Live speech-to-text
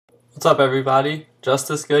What's up everybody,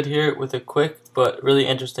 Justice Good here with a quick but really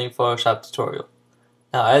interesting Photoshop tutorial.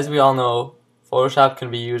 Now as we all know, Photoshop can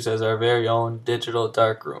be used as our very own digital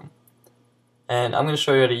darkroom. And I'm going to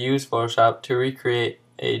show you how to use Photoshop to recreate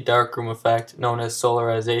a darkroom effect known as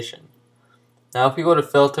solarization. Now if you go to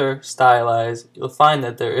Filter, Stylize, you'll find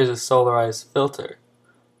that there is a Solarized filter.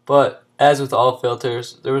 But as with all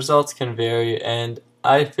filters, the results can vary and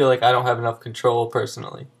I feel like I don't have enough control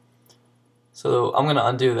personally. So I'm going to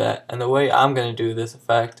undo that, and the way I'm going to do this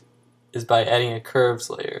effect is by adding a curves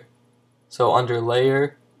layer. So under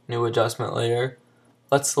Layer, New Adjustment Layer,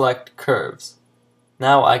 let's select Curves.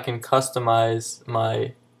 Now I can customize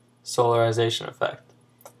my solarization effect.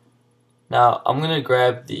 Now I'm going to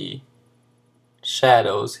grab the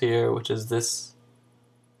shadows here, which is this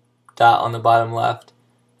dot on the bottom left,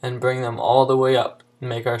 and bring them all the way up and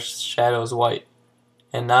make our shadows white.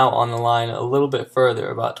 And now on the line a little bit further,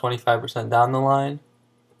 about 25% down the line,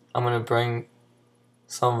 I'm going to bring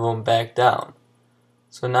some of them back down.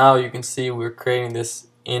 So now you can see we're creating this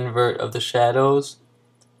invert of the shadows.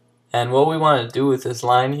 And what we want to do with this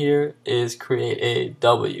line here is create a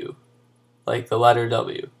W, like the letter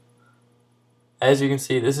W. As you can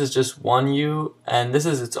see, this is just one U, and this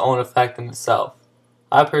is its own effect in itself.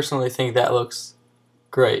 I personally think that looks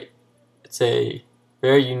great. It's a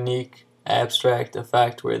very unique abstract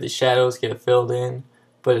effect where the shadows get filled in,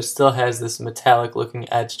 but it still has this metallic looking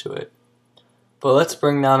edge to it. But let's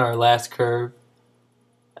bring down our last curve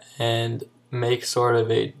and make sort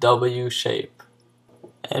of a W shape.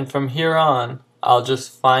 And from here on, I'll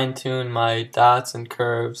just fine tune my dots and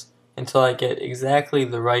curves until I get exactly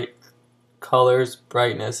the right colors,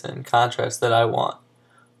 brightness, and contrast that I want.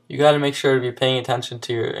 You got to make sure to be paying attention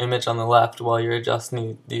to your image on the left while you're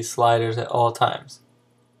adjusting these sliders at all times,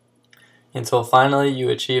 until finally you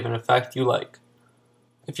achieve an effect you like.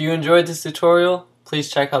 If you enjoyed this tutorial, please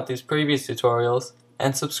check out these previous tutorials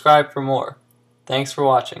and subscribe for more. Thanks for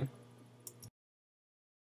watching.